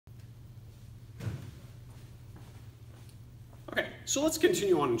So let's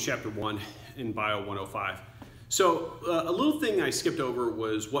continue on in chapter 1 in Bio 105. So a little thing I skipped over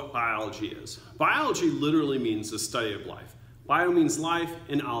was what biology is. Biology literally means the study of life. Bio means life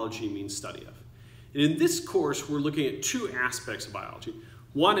and ology means study of. And in this course, we're looking at two aspects of biology.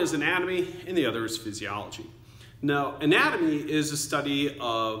 One is anatomy and the other is physiology. Now, anatomy is a study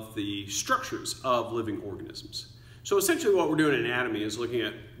of the structures of living organisms. So essentially what we're doing in anatomy is looking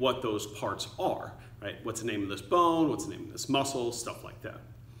at what those parts are, right? What's the name of this bone? What's the name of this muscle? Stuff like that.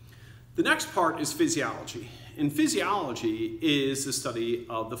 The next part is physiology. And physiology is the study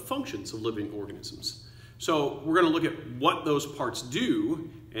of the functions of living organisms. So we're going to look at what those parts do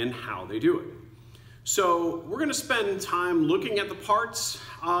and how they do it. So we're going to spend time looking at the parts,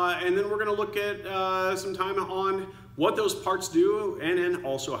 and then we're going to look at some time on what those parts do and then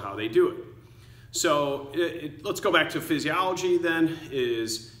also how they do it. So let's go back to physiology then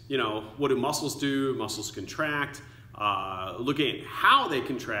is, what do muscles do? Muscles contract. Looking at how they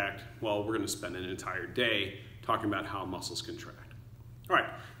contract, well, we're going to spend an entire day talking about how muscles contract. All right,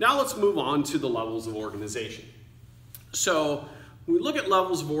 now let's move on to the levels of organization. So when we look at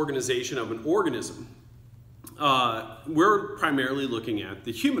levels of organization of an organism, we're primarily looking at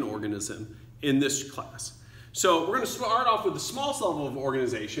the human organism in this class. So we're going to start off with the smallest level of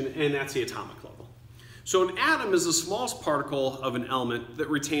organization, and that's the atomic level. So an atom is the smallest particle of an element that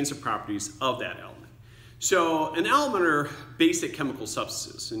retains the properties of that element. So an element are basic chemical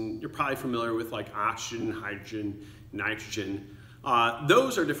substances, and you're probably familiar with like oxygen, hydrogen, nitrogen.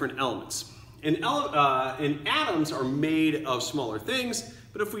 Those are different elements. And atoms are made of smaller things,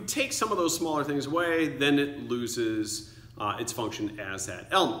 but if we take some of those smaller things away, then it loses its function as that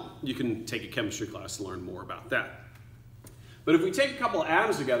element. You can take a chemistry class to learn more about that. But if we take a couple of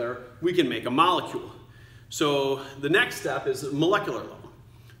atoms together, we can make a molecule. So the next step is the molecular level.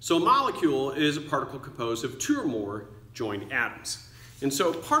 So a molecule is a particle composed of two or more joined atoms. And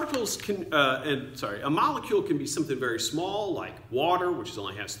so a molecule can be something very small like water, which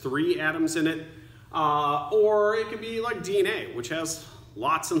only has 3 atoms in it, or it could be like DNA, which has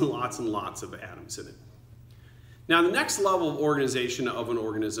lots and lots and lots of atoms in it. Now the next level of organization of an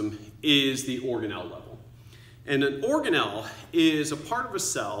organism is the organelle level. And an organelle is a part of a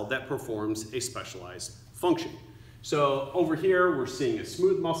cell that performs a specialized function. So over here we're seeing a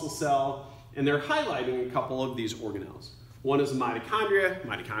smooth muscle cell, and they're highlighting a couple of these organelles. One is a mitochondria.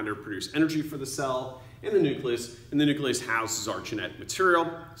 Mitochondria produce energy for the cell, and the nucleus houses our genetic material.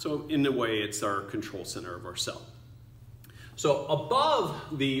 So in a way, it's our control center of our cell. So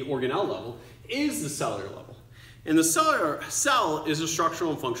above the organelle level is the cellular level. And the cellular cell is a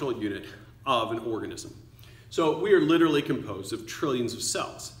structural and functional unit of an organism. So we are literally composed of trillions of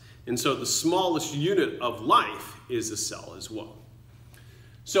cells. And so the smallest unit of life is a cell as well.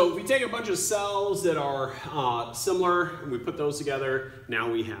 So if we take a bunch of cells that are similar and we put those together, now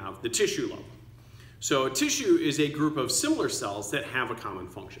we have the tissue level. So a tissue is a group of similar cells that have a common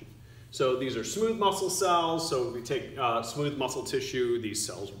function. So these are smooth muscle cells. So if we take smooth muscle tissue, these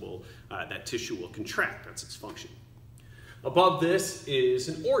cells will, that tissue will contract. That's its function. Above this is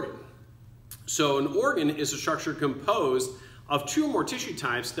an organ. So an organ is a structure composed of 2 or more tissue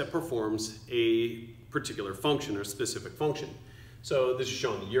types that performs a particular function or specific function. So this is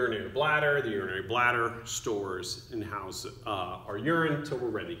showing the urinary bladder. The urinary bladder stores and houses our urine until we're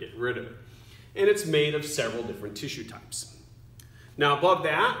ready to get rid of it. And it's made of several different tissue types. Now above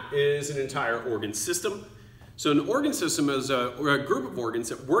that is an entire organ system. So an organ system is a group of organs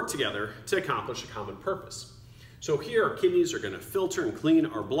that work together to accomplish a common purpose. So here our kidneys are going to filter and clean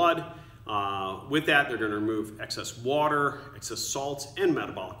our blood. With that, they're going to remove excess water, excess salts, and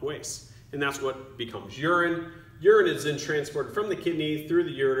metabolic waste. And that's what becomes urine. Urine is then transported from the kidney through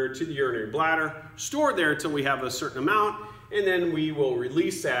the ureter to the urinary bladder, stored there until we have a certain amount, and then we will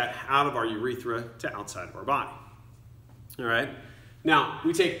release that out of our urethra to outside of our body. All right? Now,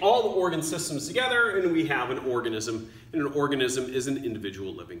 we take all the organ systems together and we have an organism, and an organism is an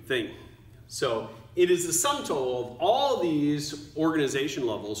individual living thing. So it is the sum total of all these organization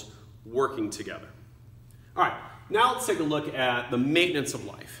levels working together. All right, now let's take a look at the maintenance of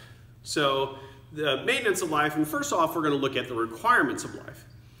life. So the maintenance of life, and first off, we're going to look at the requirements of life.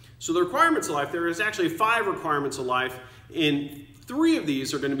 So the requirements of life, there is actually 5 requirements of life, and 3 of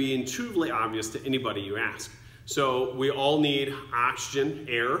these are going to be intuitively obvious to anybody you ask. So we all need oxygen,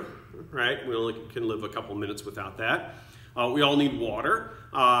 air, right? We only can live a couple minutes without that. We all need water,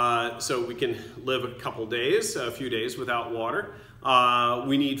 so we can live a few days without water.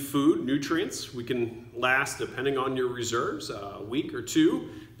 We need food, nutrients. We can last, depending on your reserves, a week or 2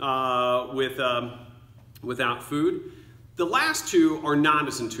 without food. The last 2 are not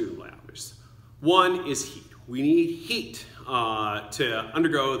as intuitively obvious. One is heat. we need heat to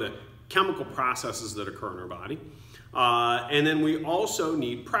undergo the chemical processes that occur in our body. And then we also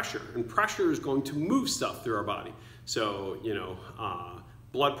need pressure, and pressure is going to move stuff through our body. So, you know,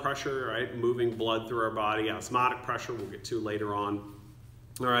 blood pressure, right? Moving blood through our body, osmotic pressure we'll get to later on.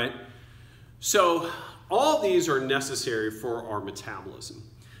 All right. So all these are necessary for our metabolism.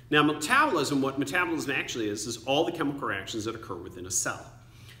 Now metabolism, what metabolism actually is all the chemical reactions that occur within a cell.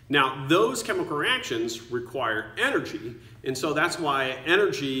 Now those chemical reactions require energy, and so that's why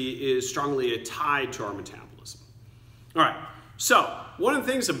energy is strongly tied to our metabolism. All right, so one of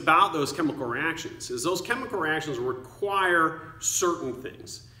the things about those chemical reactions is those chemical reactions require certain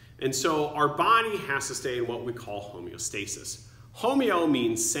things. And so our body has to stay in what we call homeostasis. Homeo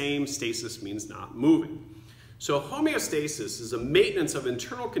means same, stasis means not moving. So homeostasis is a maintenance of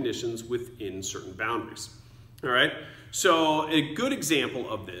internal conditions within certain boundaries. All right, so a good example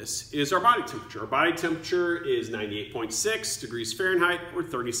of this is our body temperature. Our body temperature is 98.6 degrees Fahrenheit or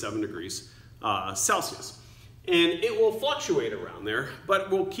 37 degrees Celsius. And it will fluctuate around there,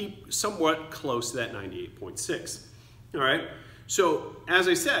 but we'll keep somewhat close to that 98.6. All right, so as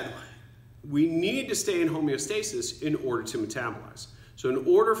I said, we need to stay in homeostasis in order to metabolize. So in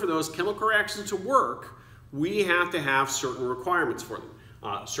order for those chemical reactions to work, we have to have certain requirements for them.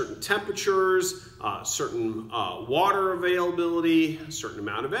 Certain temperatures, certain water availability, a certain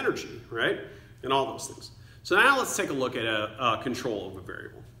amount of energy, right? And all those things. So now let's take a look at a control of a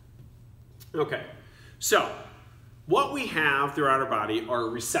variable. Okay, so what we have throughout our body are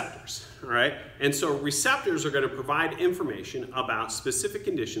receptors, all right? And so receptors are going to provide information about specific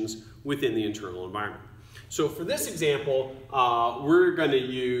conditions within the internal environment. So for this example, we're going to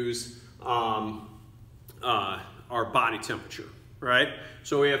use our body temperature, right?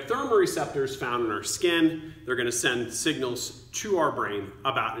 So we have thermoreceptors found in our skin. They're going to send signals to our brain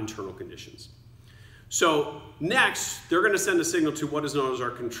about internal conditions. So next, they're going to send a signal to what is known as our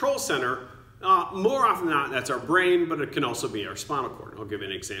control center. More often than not, that's our brain, but it can also be our spinal cord. I'll give you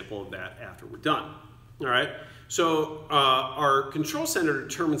an example of that after we're done. All right. So our control center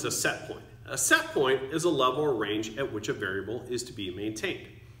determines a set point. A set point is a level or range at which a variable is to be maintained.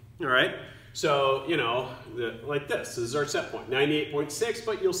 All right. So, you know, like this is our set point, 98.6,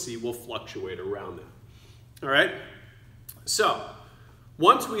 but you'll see we'll fluctuate around that. All right. So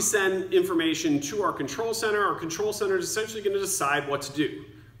once we send information to our control center is essentially going to decide what to do.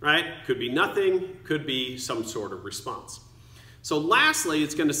 Right? Could be nothing, could be some sort of response. So lastly,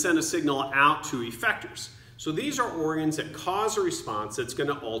 it's going to send a signal out to effectors. So these are organs that cause a response that's going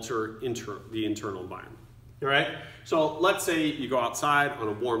to alter the internal environment. All right? So let's say you go outside on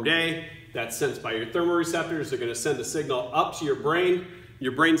a warm day, that's sensed by your thermoreceptors, they're going to send a signal up to your brain.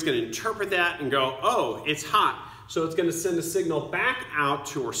 Your brain's going to interpret that and go, oh, it's hot. So it's going to send a signal back out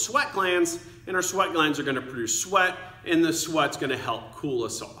to our sweat glands, and our sweat glands are going to produce sweat, and the sweat's going to help cool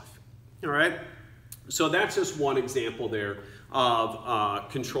us off. All right? So that's just one example there of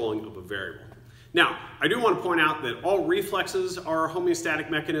controlling of a variable. Now, I do want to point out that all reflexes are homeostatic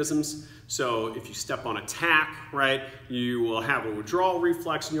mechanisms. So if you step on a tack, right, you will have a withdrawal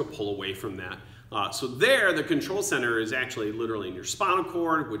reflex and you'll pull away from that. So there, the control center is actually literally in your spinal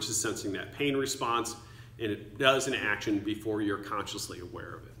cord, which is sensing that pain response, and it does an action before you're consciously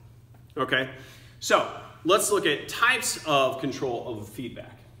aware of it. Okay? So let's look at types of control of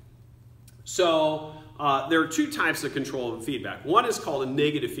feedback. So there are two types of control of feedback. One is called a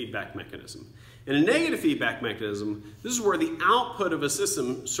negative feedback mechanism. In a negative feedback mechanism, this is where the output of a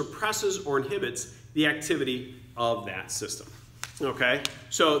system suppresses or inhibits the activity of that system. Okay,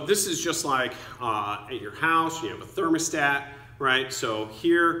 so this is just like at your house, you have a thermostat, right? So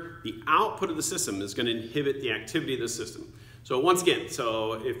here, the output of the system is going to inhibit the activity of the system. So once again,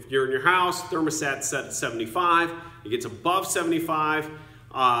 so if you're in your house, thermostat's set at 75, it gets above 75,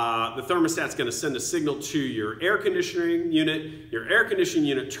 the thermostat's going to send a signal to your air conditioning unit. Your air conditioning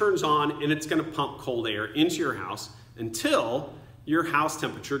unit turns on and it's going to pump cold air into your house until your house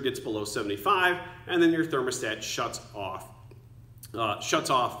temperature gets below 75, and then your thermostat shuts off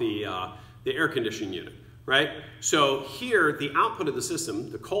the air conditioning unit, right? So here, the output of the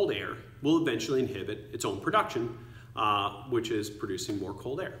system, the cold air, will eventually inhibit its own production, which is producing more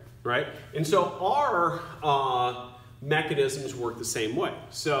cold air, right? And so our mechanisms work the same way.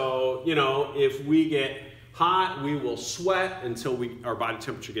 So, you know, if we get hot, we will sweat until our body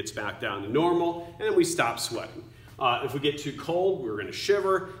temperature gets back down to normal, and then we stop sweating. If we get too cold, we're going to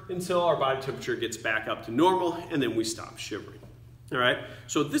shiver until our body temperature gets back up to normal, and then we stop shivering. All right?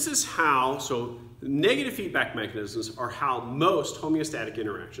 So this is how, negative feedback mechanisms are how most homeostatic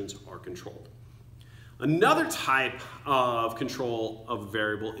interactions are controlled. Another type of control of a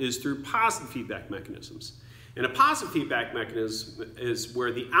variable is through positive feedback mechanisms. And a positive feedback mechanism is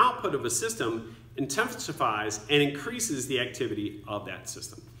where the output of a system intensifies and increases the activity of that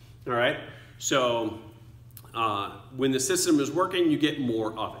system. All right? So when the system is working, you get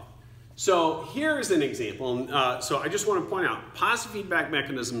more of it. So here is an example. So I just want to point out, positive feedback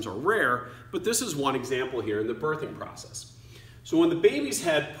mechanisms are rare, but this is one example here in the birthing process. So when the baby's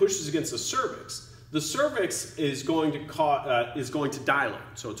head pushes against the cervix is going to dilate,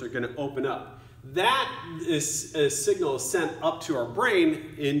 so it's going to open up. That is a signal sent up to our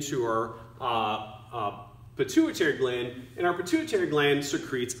brain into our pituitary gland, and our pituitary gland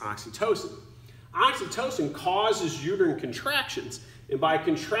secretes oxytocin. Oxytocin causes uterine contractions, and by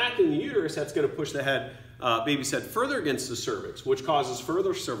contracting the uterus, that's going to push the baby's head further against the cervix, which causes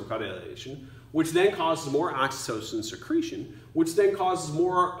further cervical dilation, which then causes more oxytocin secretion, which then causes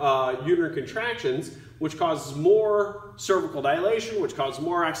more uterine contractions, which causes more cervical dilation, which causes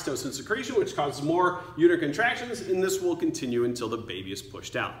more oxytocin secretion, which causes more uterine contractions, and this will continue until the baby is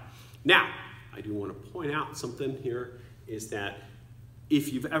pushed out. Now, I do want to point out something here, is that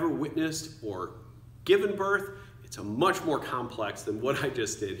if you've ever witnessed or given birth, it's a much more complex than what I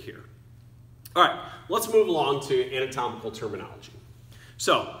just did here. All right, let's move along to anatomical terminology.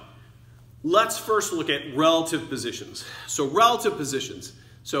 So, let's first look at relative positions. So relative positions.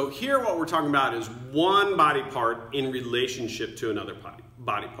 So here what we're talking about is one body part in relationship to another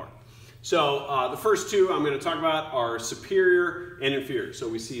body part. So the first two I'm going to talk about are superior and inferior. So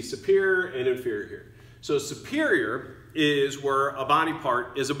we see superior and inferior here. So superior is where a body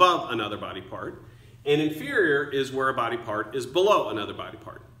part is above another body part, and inferior is where a body part is below another body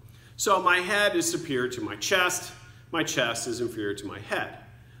part. So my head is superior to my chest is inferior to my head.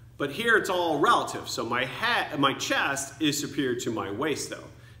 But here it's all relative. So my chest is superior to my waist though,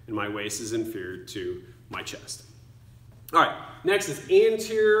 and my waist is inferior to my chest. All right, next is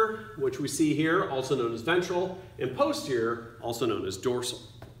anterior, which we see here, also known as ventral, and posterior, also known as dorsal.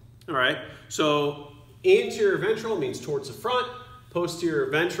 All right, so anterior ventral means towards the front,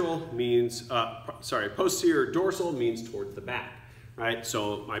 posterior dorsal means towards the back, right?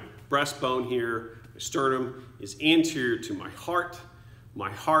 So my breastbone here, my sternum, is anterior to my heart. My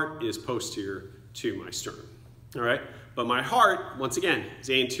heart is posterior to my sternum, all right? But my heart, once again, is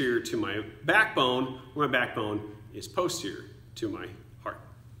anterior to my backbone, where my backbone is posterior to my heart.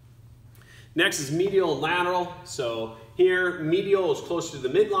 Next is medial and lateral. So here, medial is closer to the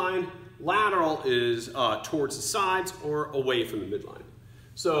midline. Lateral is towards the sides or away from the midline.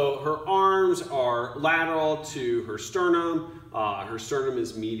 So her arms are lateral to her sternum. Her sternum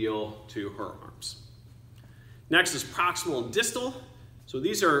is medial to her arms. Next is proximal and distal. So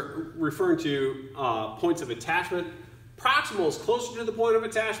these are referring to points of attachment. Proximal is closer to the point of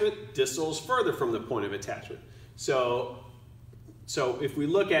attachment. Distal is further from the point of attachment. So if we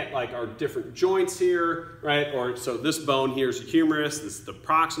look at like our different joints here, right? So this bone here is the humerus. This is the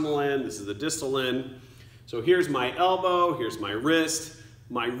proximal end. This is the distal end. So here's my elbow. Here's my wrist.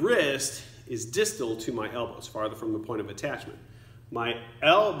 My wrist is distal to my elbow. It's farther from the point of attachment. My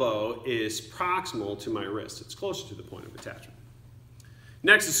elbow is proximal to my wrist. It's closer to the point of attachment.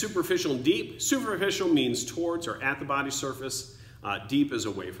 Next is superficial and deep. Superficial means towards or at the body surface. Deep is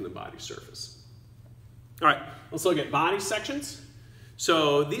away from the body surface. All right, let's look at body sections.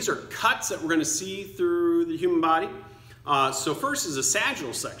 So these are cuts that we're going to see through the human body. So first is a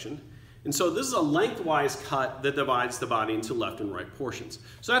sagittal section. And so this is a lengthwise cut that divides the body into left and right portions.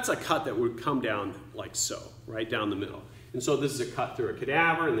 So that's a cut that would come down like so, right down the middle. And so this is a cut through a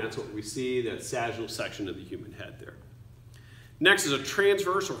cadaver, and that's what we see, that sagittal section of the human head there. Next is a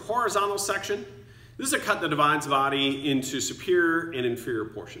transverse or horizontal section. This is a cut that divides the body into superior and inferior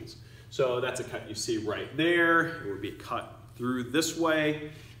portions. So that's a cut you see right there. It would be a cut through this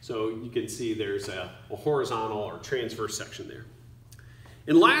way. So you can see there's a horizontal or transverse section there.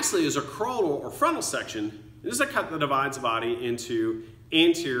 And lastly is a coronal or frontal section. This is a cut that divides the body into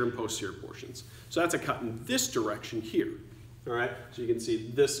anterior and posterior portions. So that's a cut in this direction here. All right, so you can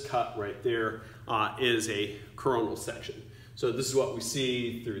see this cut right there is a coronal section. So this is what we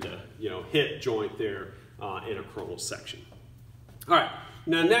see through the hip joint there in a coronal section. All right,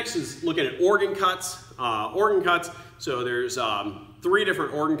 now next is looking at organ cuts. So there's 3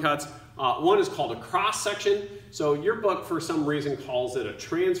 different organ cuts. One is called a cross section. So your book, for some reason, calls it a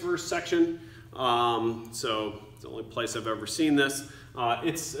transverse section. So it's the only place I've ever seen this.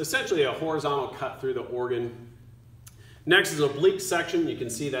 It's essentially a horizontal cut through the organ. Next is an oblique section. You can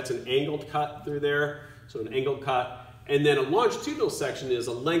see that's an angled cut through there. So an angled cut. And then a longitudinal section is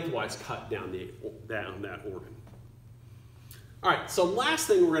a lengthwise cut down that organ. All right, so last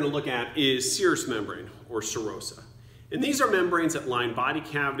thing we're going to look at is serous membrane or serosa. And these are membranes that line body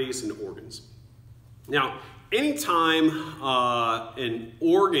cavities and organs. Now, anytime an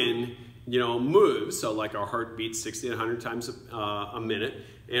organ moves, so like our heart beats 60 to 100 times a minute,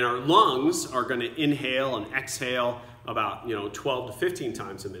 and our lungs are going to inhale and exhale about 12 to 15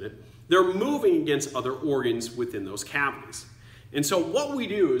 times a minute, they're moving against other organs within those cavities. And so what we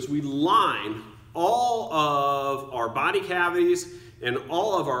do is we line all of our body cavities and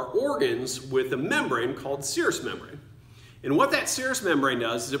all of our organs with a membrane called serous membrane. And what that serous membrane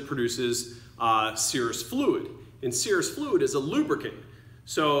does is it produces serous fluid. And serous fluid is a lubricant.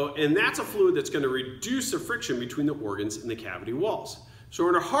 And that's a fluid that's going to reduce the friction between the organs and the cavity walls. So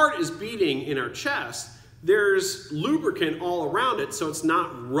when our heart is beating in our chest, there's lubricant all around it, so it's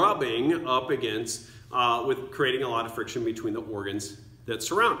not rubbing up against, with creating a lot of friction between the organs that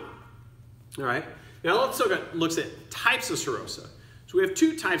surround it. All right. Now let's look at types of serosa. So we have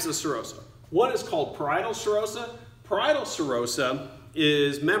two types of serosa. One is called parietal serosa. Parietal serosa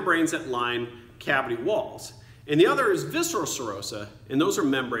is membranes that line cavity walls. And the other is visceral serosa, and those are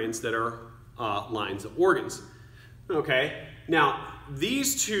membranes that are lines of organs. Okay, now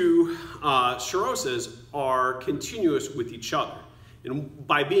these two serosas are continuous with each other. And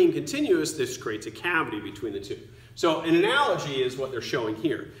by being continuous, this creates a cavity between the two. So an analogy is what they're showing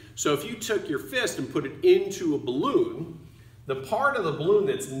here. So if you took your fist and put it into a balloon, the part of the balloon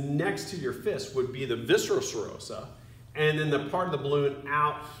that's next to your fist would be the visceral serosa, and then the part of the balloon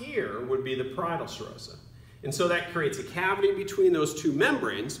out here would be the parietal serosa. And so that creates a cavity between those two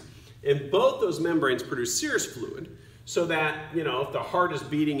membranes, and both those membranes produce serous fluid, so that, if the heart is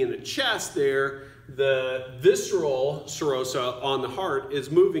beating in the chest there, the visceral serosa on the heart is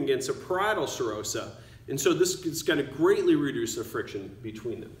moving against a parietal serosa, and so this is going to greatly reduce the friction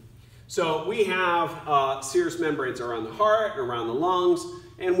between them. So we have serous membranes around the heart, around the lungs,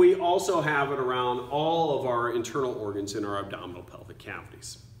 and we also have it around all of our internal organs in our abdominal pelvic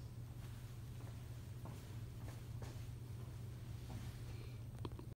cavities.